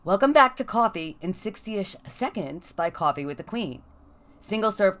Welcome back to Coffee in 60-ish Seconds by Coffee with the Queen.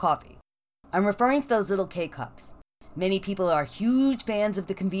 Single-serve coffee. I'm referring to those little K-cups. Many people are huge fans of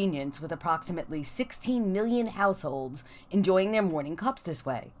the convenience, with approximately 16 million households enjoying their morning cups this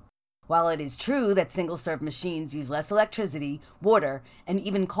way. While it is true that single-serve machines use less electricity, water, and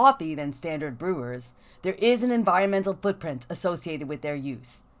even coffee than standard brewers, there is an environmental footprint associated with their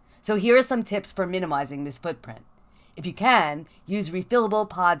use. So here are some tips for minimizing this footprint. If you can, use refillable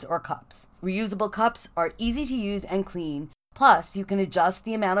pods or cups. Reusable cups are easy to use and clean, plus you can adjust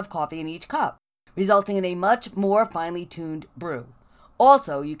the amount of coffee in each cup, resulting in a much more finely tuned brew.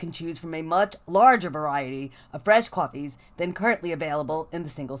 Also, you can choose from a much larger variety of fresh coffees than currently available in the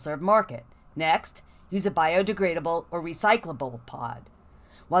single-serve market. Next, use a biodegradable or recyclable pod.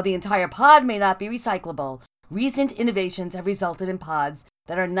 While the entire pod may not be recyclable, recent innovations have resulted in pods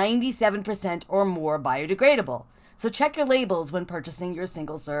that are 97% or more biodegradable. So check your labels when purchasing your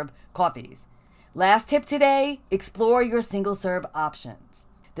single-serve coffees. Last tip today, explore your single-serve options.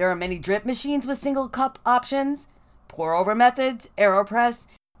 There are many drip machines with single cup options, pour-over methods, AeroPress,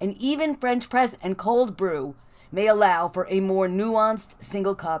 and even French press and cold brew may allow for a more nuanced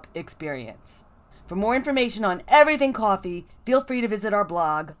single cup experience. For more information on everything coffee, feel free to visit our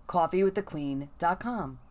blog, coffeewiththequeen.com.